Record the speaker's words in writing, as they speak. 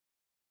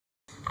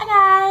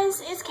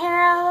guys, it's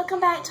Kara.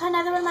 Welcome back to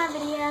another one of my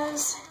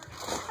videos.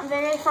 I'm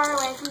very far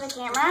away from the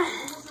camera.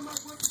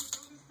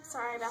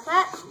 Sorry about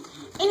that.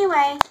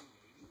 Anyway,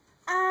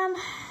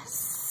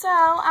 so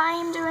I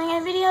am doing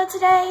a video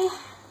today.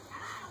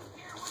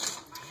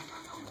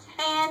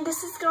 And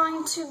this is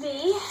going to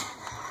be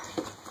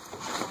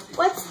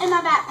what's in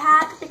my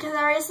backpack, because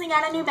I recently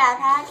got a new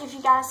backpack, if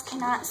you guys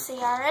cannot see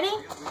already.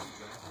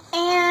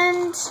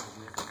 And,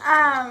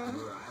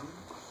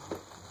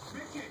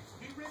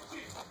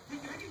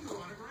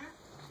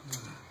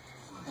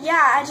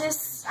 yeah,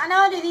 I know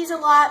I do these a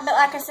lot, but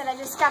like I said, I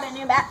just got a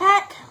new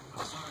backpack.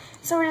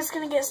 So we're just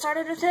going to get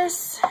started with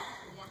this.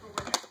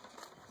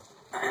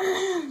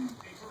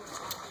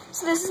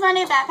 So this is my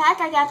new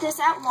backpack. I got this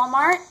at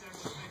Walmart.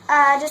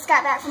 I just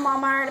got back from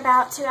Walmart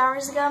about 2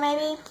 hours ago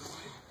maybe.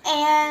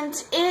 And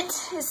it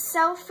is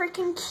so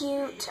freaking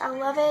cute. I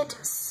love it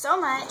so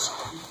much.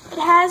 It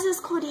has this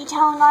cool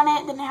detailing on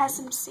it, then it has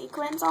some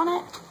sequins on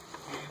it.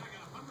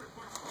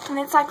 And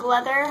it's like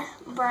leather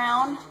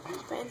brown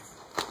with,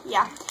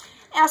 yeah.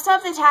 And I still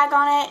have the tag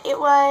on it. It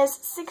was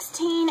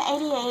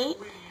 $16.88.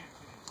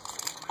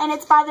 And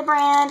it's by the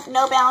brand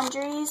No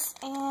Boundaries.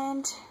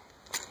 And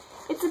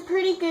it's a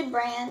pretty good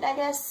brand, I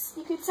guess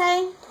you could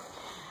say.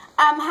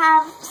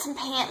 Have some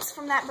pants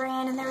from that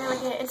brand, and they're really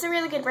good. It's a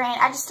really good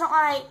brand. I just don't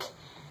like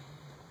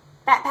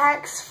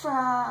backpacks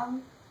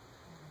from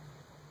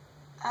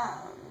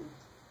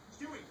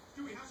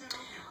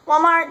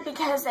Walmart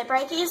because they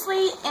break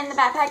easily. And the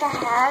backpack I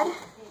had,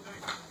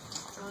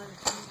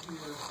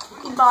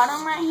 the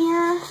bottom right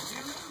here,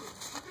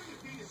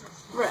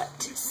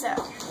 ripped. So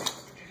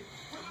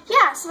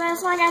yeah, so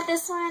that's why I got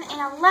this one,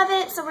 and I love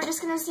it. So we're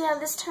just going to see how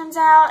this turns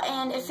out,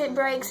 and if it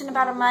breaks in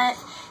about a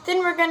month, then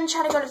we're going to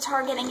try to go to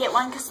Target and get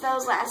one, because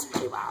those last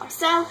pretty while.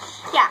 So,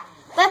 yeah,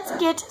 let's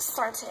get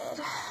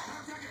started.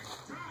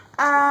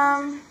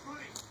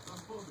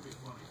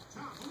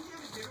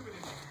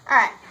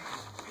 Alright,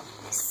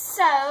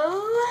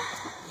 so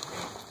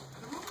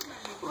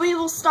we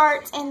will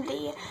start in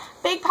the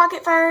big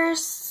pocket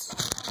first.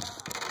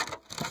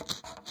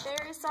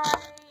 Very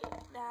sorry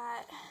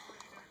that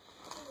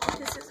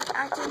this isn't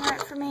acting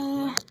right for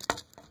me.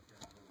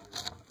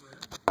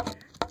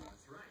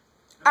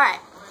 Alright,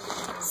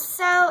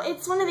 so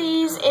it's one of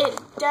these. It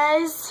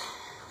does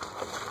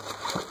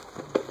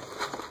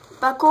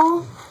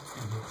buckle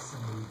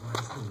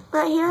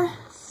right here.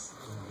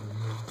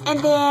 And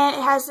then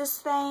it has this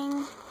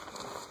thing.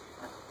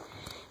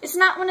 It's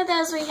not one of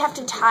those where you have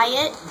to tie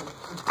it.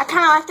 I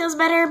kind of like those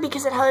better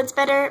because it holds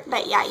better.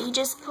 But yeah, you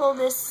just pull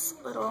this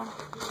little,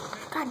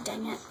 god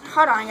dang it.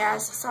 Hold on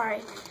guys,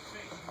 sorry.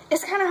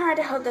 It's kind of hard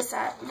to hold this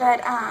up,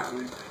 but,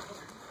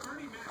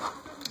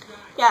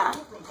 yeah,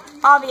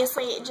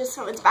 obviously it just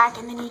holds back,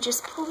 and then you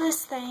just pull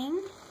this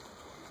thing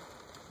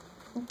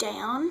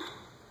down.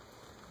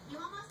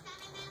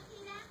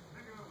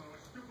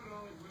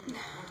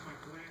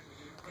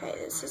 Okay,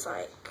 this is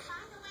like,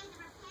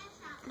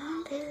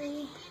 not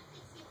very,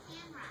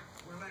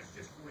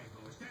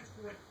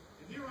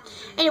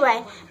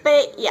 anyway,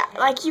 but yeah,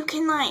 like you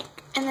can like,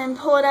 and then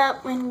pull it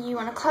up when you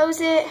want to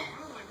close it.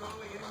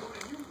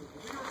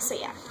 So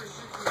yeah.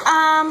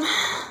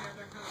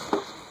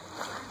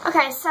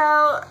 Okay,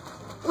 so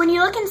when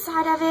you look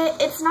inside of it,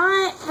 it's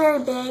not very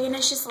big, and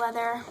it's just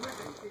leather,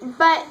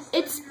 but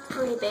it's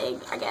pretty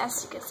big, I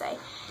guess you could say.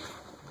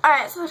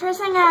 Alright, so the first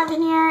thing I have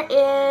in here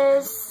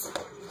is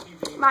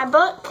my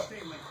book.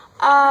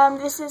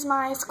 This is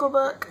my school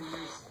book.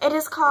 It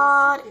is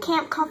called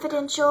Camp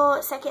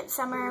Confidential Second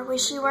Summer,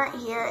 Wish You Weren't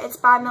Here. It's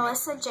by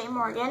Melissa J.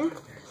 Morgan.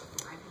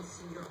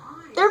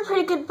 They're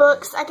pretty good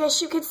books, I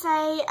guess you could say.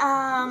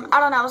 I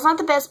don't know, it's not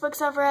the best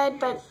books I've read,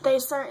 but they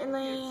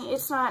certainly,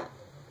 it's not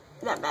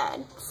that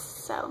bad.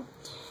 So,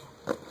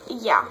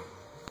 yeah.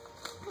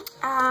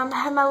 I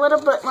have my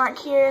little bookmark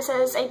here. It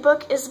says, a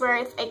book is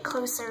worth a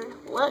closer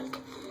look.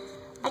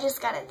 I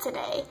just got it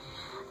today.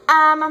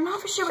 I'm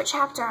not for sure what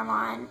chapter I'm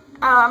on.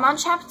 Oh, I'm on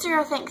chapter,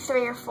 I think,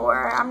 3 or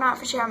 4. I'm not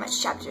for sure how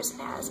much chapters it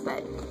has,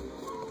 but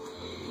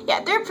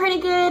yeah, they're pretty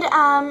good.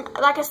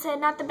 Like I said,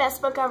 not the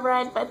best book I've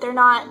read, but they're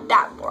not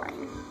that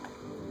boring.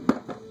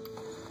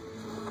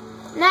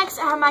 Next,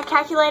 I have my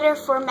calculator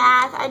for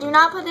math. I do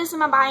not put this in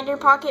my binder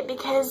pocket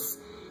because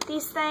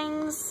these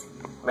things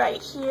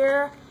right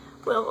here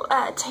will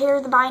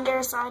tear the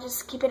binder, so I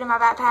just keep it in my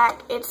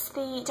backpack. It's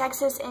the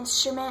Texas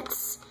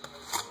Instruments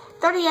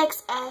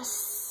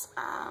 30XS,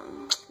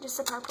 just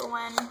a purple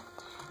one.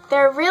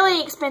 They're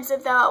really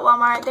expensive though at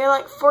Walmart. They're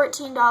like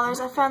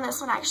 $14. I found this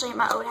one actually at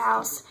my old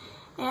house.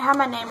 And it had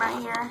my name right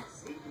here,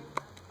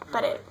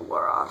 but it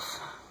wore off.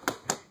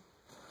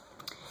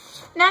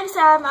 Next,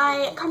 I have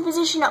my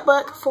composition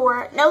notebook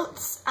for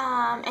notes.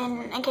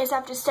 And in case I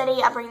have to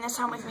study, I bring this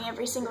home with me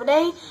every single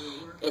day.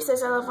 It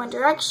says I love One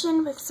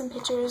Direction with some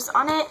pictures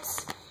on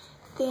it.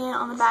 Then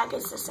on the back,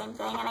 it's the same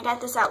thing. And I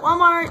got this at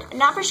Walmart.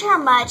 Not for sure how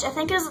much. I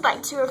think it was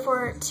like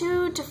 $2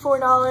 to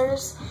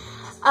 $4.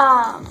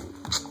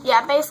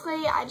 Yeah,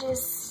 basically, I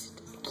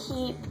just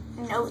keep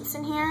notes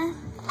in here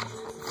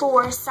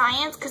for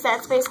science, because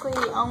that's basically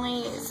the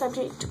only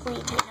subject we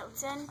take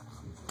notes in.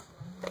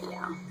 But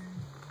yeah.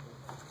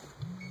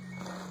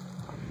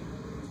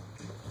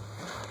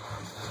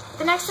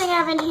 The next thing I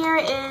have in here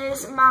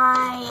is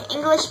my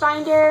English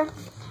binder,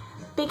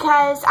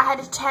 because I had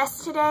a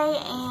test today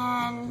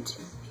and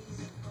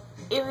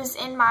it was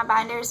in my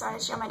binder, so I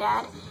had to show my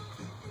dad.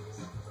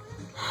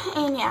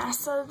 And yeah,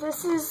 so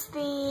this is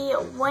the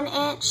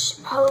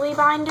 1-inch Poly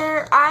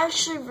binder. I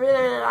actually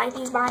really like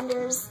these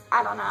binders.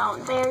 I don't know,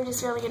 they're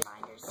just really good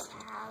binders to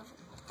have.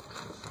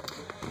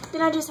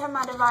 Then I just have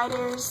my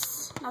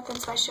dividers, nothing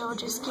special,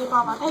 just keep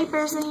all my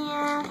papers in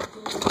here.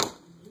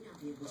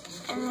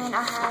 And then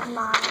I have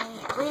my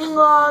reading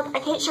log. I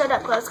can't show it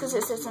up close because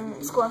it says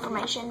some school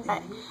information,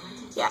 but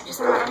yeah, just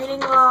have my reading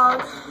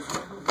log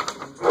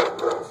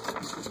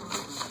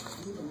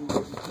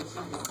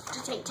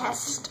to take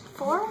test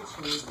 4.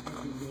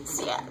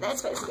 So yeah,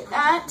 that's basically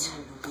that.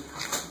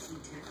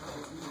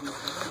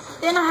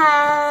 Then I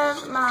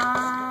have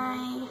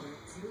my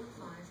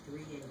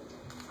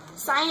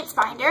science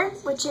binder,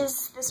 which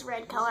is this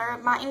red color.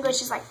 My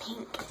English is like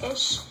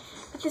pinkish,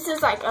 but this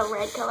is like a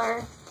red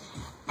color.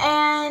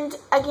 And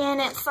again,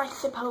 it's like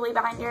the Poly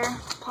binder,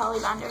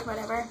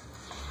 whatever.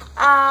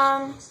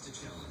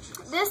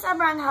 This I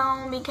brought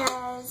home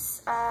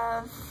because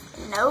of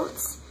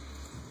notes.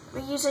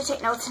 We usually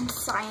take notes in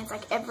science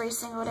like every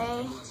single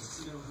day.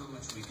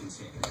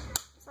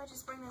 So I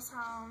just bring this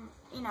home,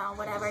 you know,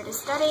 whatever, to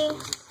study.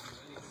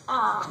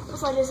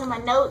 So I just have my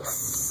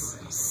notes,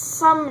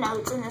 some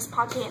notes in this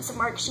pocket and some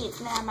worksheets,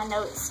 and then I have my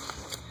notes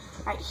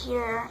right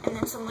here, and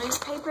then some loose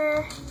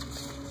paper.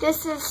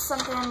 This is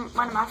something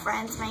one of my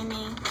friends made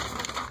me.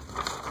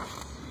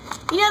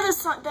 You know the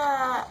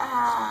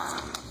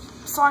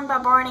song by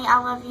Barney, I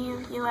Love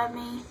You, You Love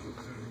Me?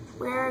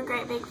 We're a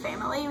great big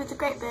family with a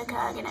great big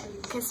hug in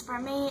it. Because for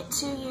me,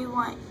 to you,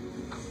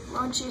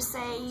 won't you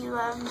say you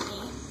love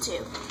me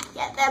too?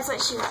 Yeah, that's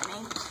what she wrote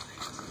me.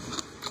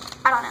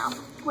 I don't know.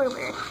 We're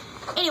weird.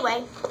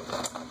 Anyway,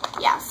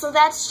 yeah, so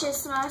that's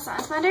just my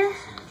science binder.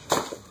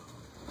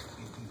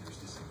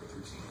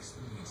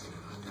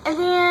 And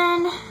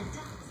then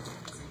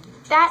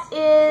that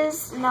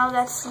is, no,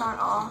 that's not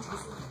all.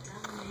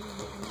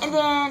 And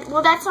then,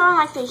 well, that's not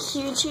like the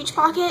huge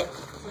pocket,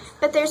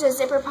 but there's a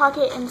zipper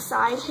pocket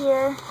inside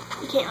here.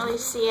 You can't really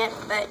see it,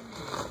 but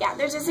yeah,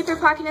 there's a zipper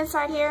pocket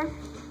inside here.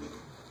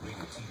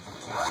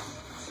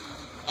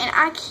 And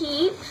I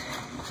keep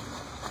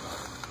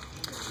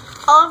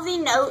all of the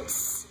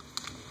notes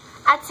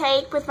I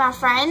take with my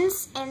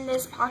friends in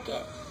this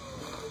pocket.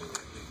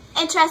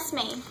 And trust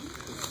me,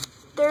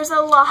 there's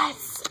a lot,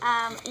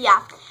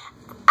 yeah.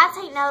 I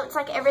take notes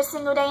like every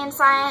single day in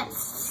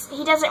science.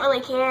 He doesn't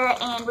really care,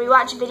 and we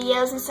watch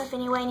videos and stuff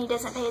anyway, and he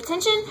doesn't pay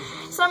attention.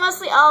 So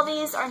mostly all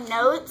these are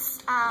notes.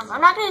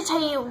 I'm not going to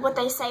tell you what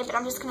they say, but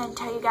I'm just going to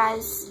tell you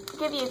guys,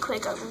 give you a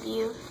quick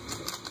overview.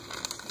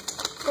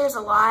 There's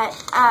a lot.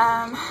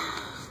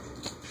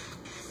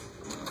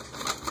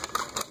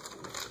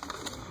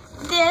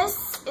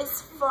 This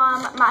is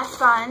from my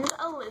friend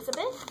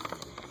Elizabeth.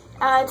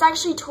 It's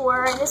actually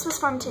tour, and this was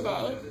from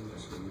today.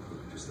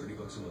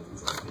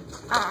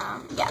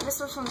 Yeah, this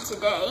was from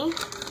today.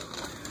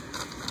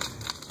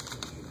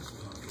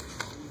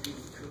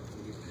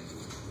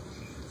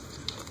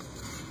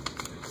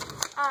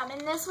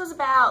 And this was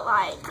about,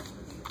 like,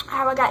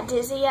 how I got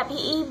dizzy at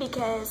PE,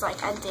 because,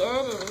 like, I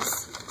did. It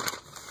was,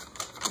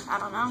 I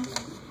don't know.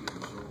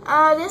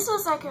 This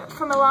was, like,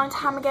 from a long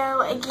time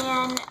ago.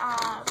 Again,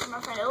 from my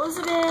friend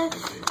Elizabeth.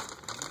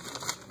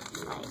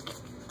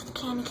 Like,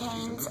 candy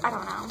canes. I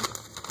don't know.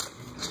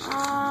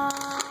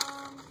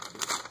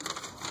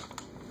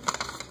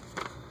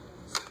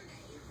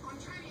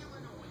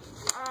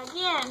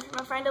 Again,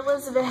 my friend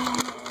Elizabeth.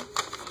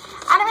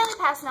 I don't really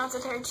pass notes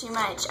with her too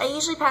much. I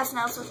usually pass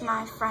notes with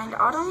my friend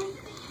Autumn.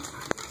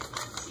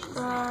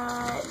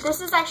 But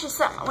this is actually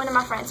something one of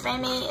my friends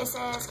made me. It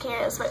says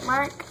Careless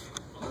Whitmark,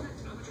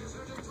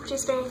 which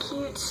is very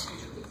cute.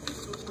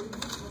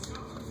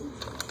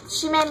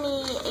 She made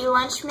me a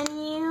lunch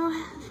menu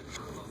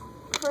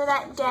for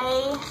that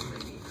day.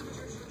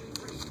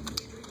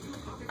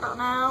 I don't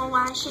know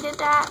why she did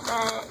that,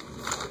 but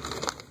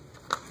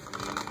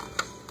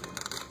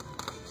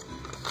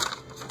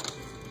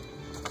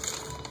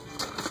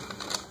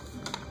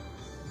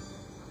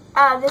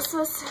this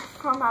was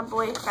from my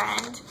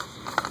boyfriend.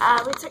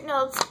 We took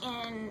notes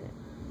in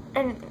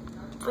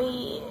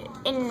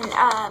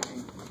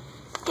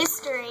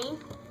history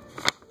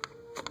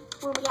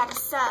when we had a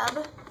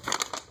sub.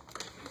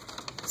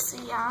 So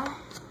yeah,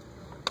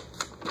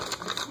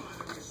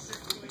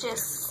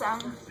 just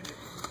some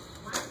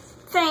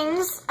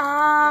things.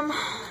 I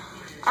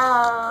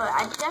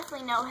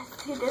definitely know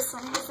who this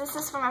one is. This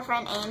is from my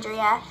friend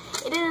Andrea.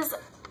 It is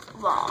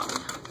long.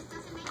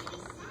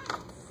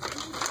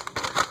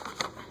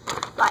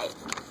 Like,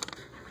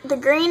 the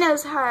green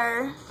is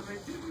her,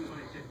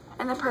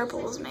 and the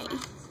purple is me.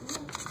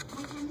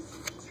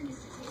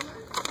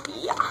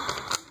 Yeah.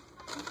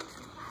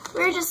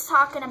 We were just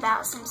talking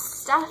about some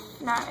stuff,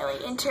 not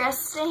really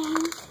interesting.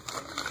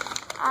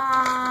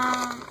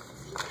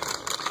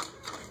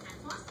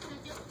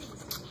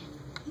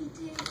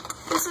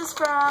 This is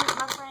from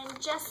my friend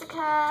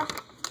Jessica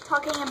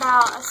talking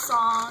about a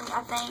song,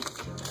 I think.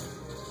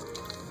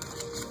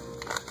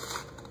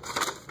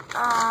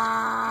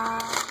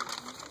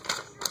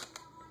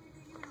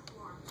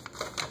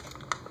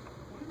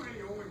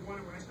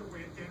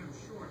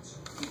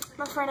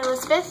 My friend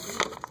Elizabeth.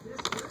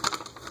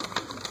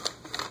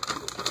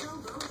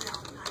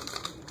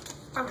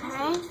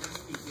 Okay.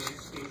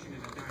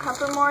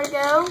 Couple more to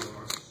go.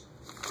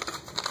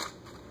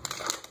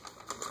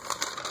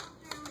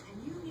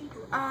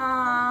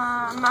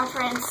 My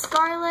friend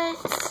Scarlett.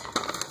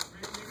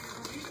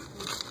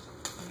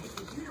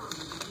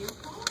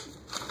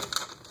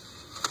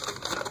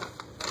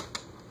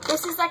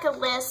 This is like a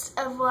list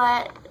of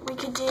what we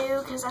could do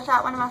because I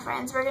thought one of my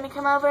friends were going to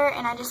come over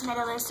and I just made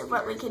a list of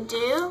what we could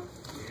do.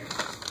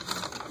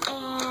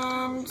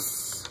 And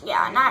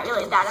yeah, not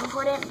really that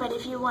important, but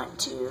if you want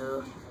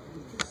to,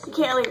 you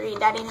can't really read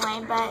that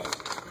anyway, but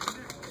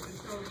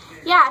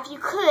yeah, if you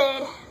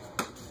could,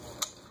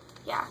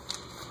 yeah.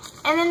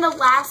 And then the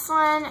last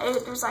one,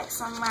 there's like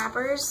some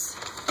wrappers,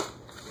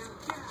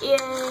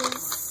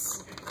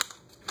 is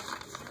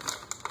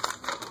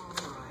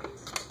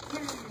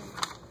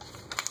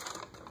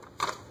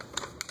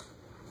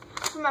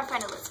from my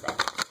friend Elizabeth.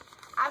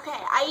 Okay,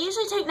 I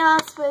usually take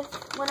notes with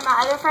one of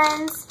my other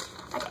friends,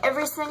 like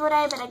every single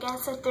day, but I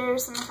guess if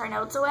there's some of her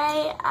notes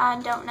away, I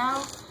don't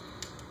know.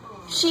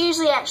 She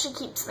usually actually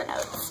keeps the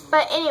notes.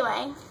 But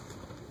anyway,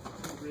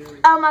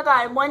 oh my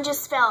god, one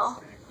just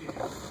fell.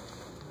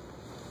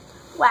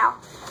 Wow.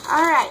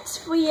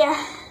 Alright, well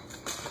yeah,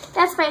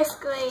 that's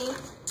basically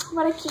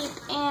what I keep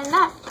in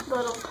that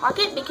little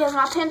pocket because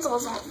my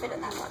pencils won't fit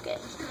in that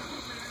pocket.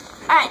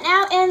 Alright,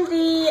 now in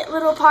the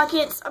little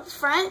pockets up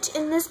front,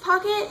 in this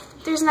pocket,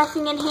 there's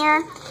nothing in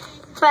here,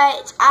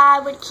 but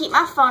I would keep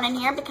my phone in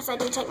here because I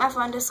do take my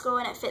phone to school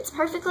and it fits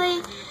perfectly.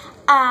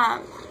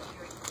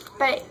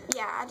 But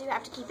yeah, I do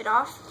have to keep it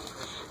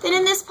off. Then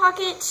in this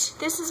pocket,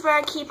 this is where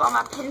I keep all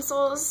my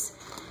pencils.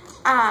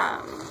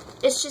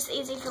 It's just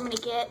easy for me to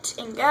get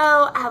and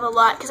go. I have a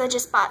lot because I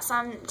just bought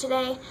some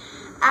today.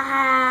 I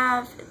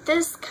have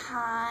this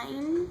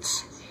kind,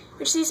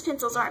 which these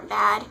pencils aren't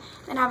bad.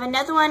 Then I have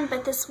another one,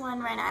 but this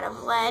one ran out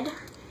of lead.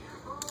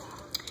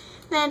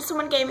 Then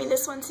someone gave me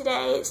this one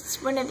today.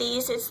 It's one of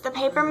these. It's the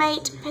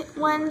Papermate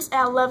ones.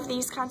 I love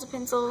these kinds of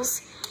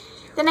pencils.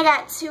 Then I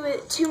got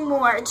two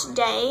more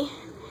today.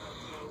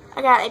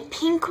 I got a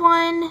pink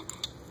one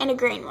and a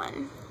green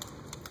one.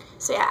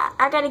 So yeah,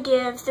 I gotta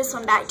give this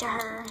one back to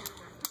her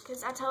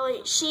because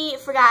she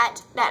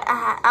forgot that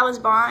I was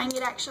borrowing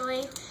it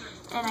actually,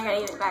 and I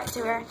gotta give it back to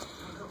her.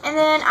 And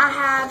then I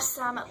have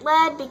some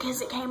lead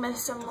because it came with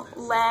some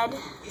lead.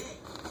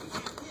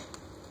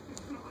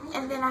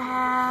 And then I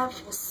have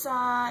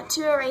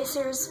two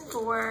erasers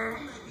for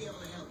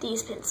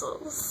these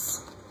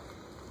pencils.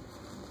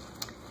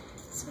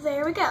 So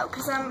there we go,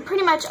 because I'm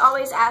pretty much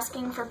always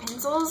asking for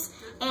pencils,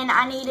 and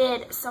I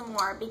needed some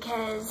more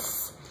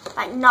because,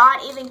 like,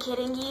 not even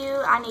kidding you,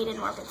 I needed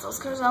more pencils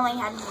because I only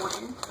had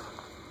one.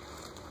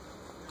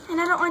 And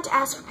I don't want to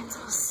ask for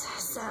pencils,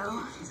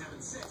 so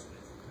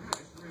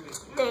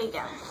there you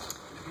go.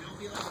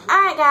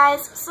 Alright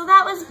guys, so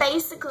that was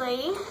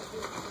basically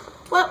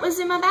what was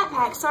in my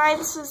backpack. Sorry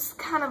this was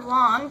kind of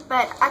long,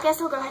 but I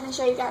guess I'll go ahead and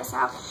show you guys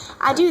how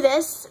I do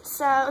this.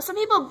 So some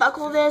people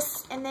buckle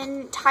this and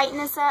then tighten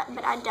this up,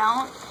 but I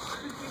don't.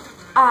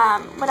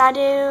 What I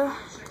do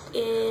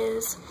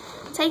is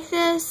take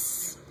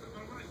this,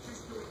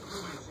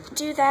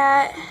 do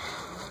that,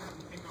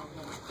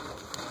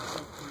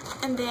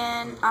 and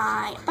then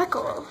I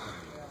buckle.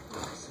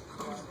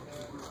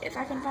 If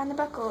I can find the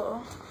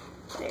buckle.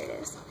 There it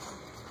is.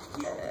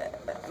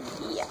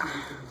 Yeah.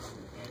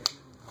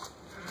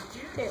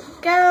 There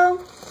we go.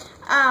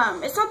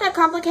 It's not that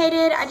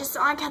complicated. I just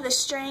don't like how the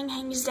string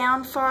hangs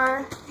down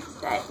far.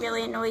 That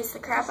really annoys the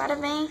crap out of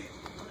me.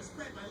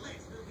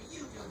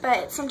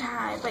 But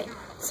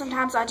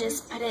sometimes I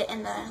just put it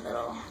in the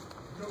little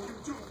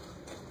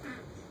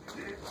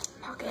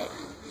pocket.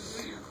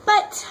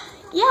 But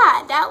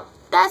yeah,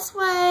 that's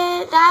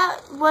what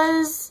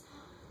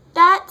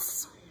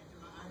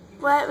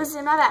was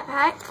in my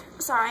backpack.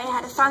 Sorry, I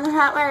had to find the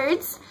right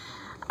words.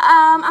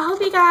 I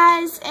hope you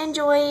guys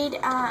enjoyed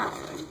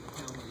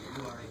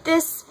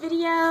this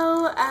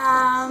video.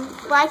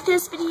 Like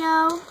this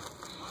video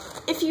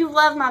if you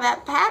love my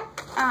backpack.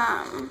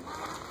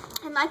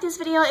 And like this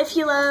video if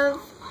you love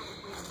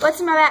what's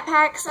in my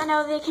backpacks. I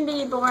know they can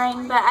be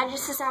boring, but I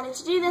just decided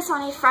to do this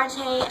on a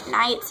Friday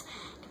night.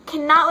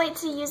 Cannot wait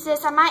to use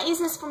this. I might use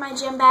this for my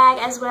gym bag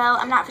as well.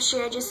 I'm not for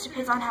sure. It just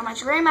depends on how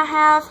much room I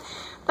have.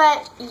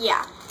 But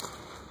yeah.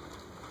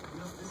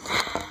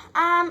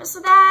 So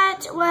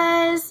that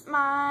was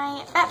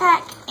my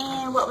backpack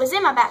and what was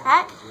in my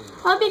backpack.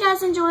 Hope you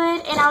guys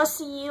enjoyed, and I will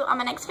see you on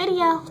my next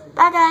video.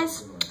 Bye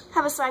guys.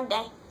 Have a swag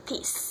day.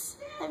 Peace.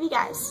 Love you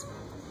guys.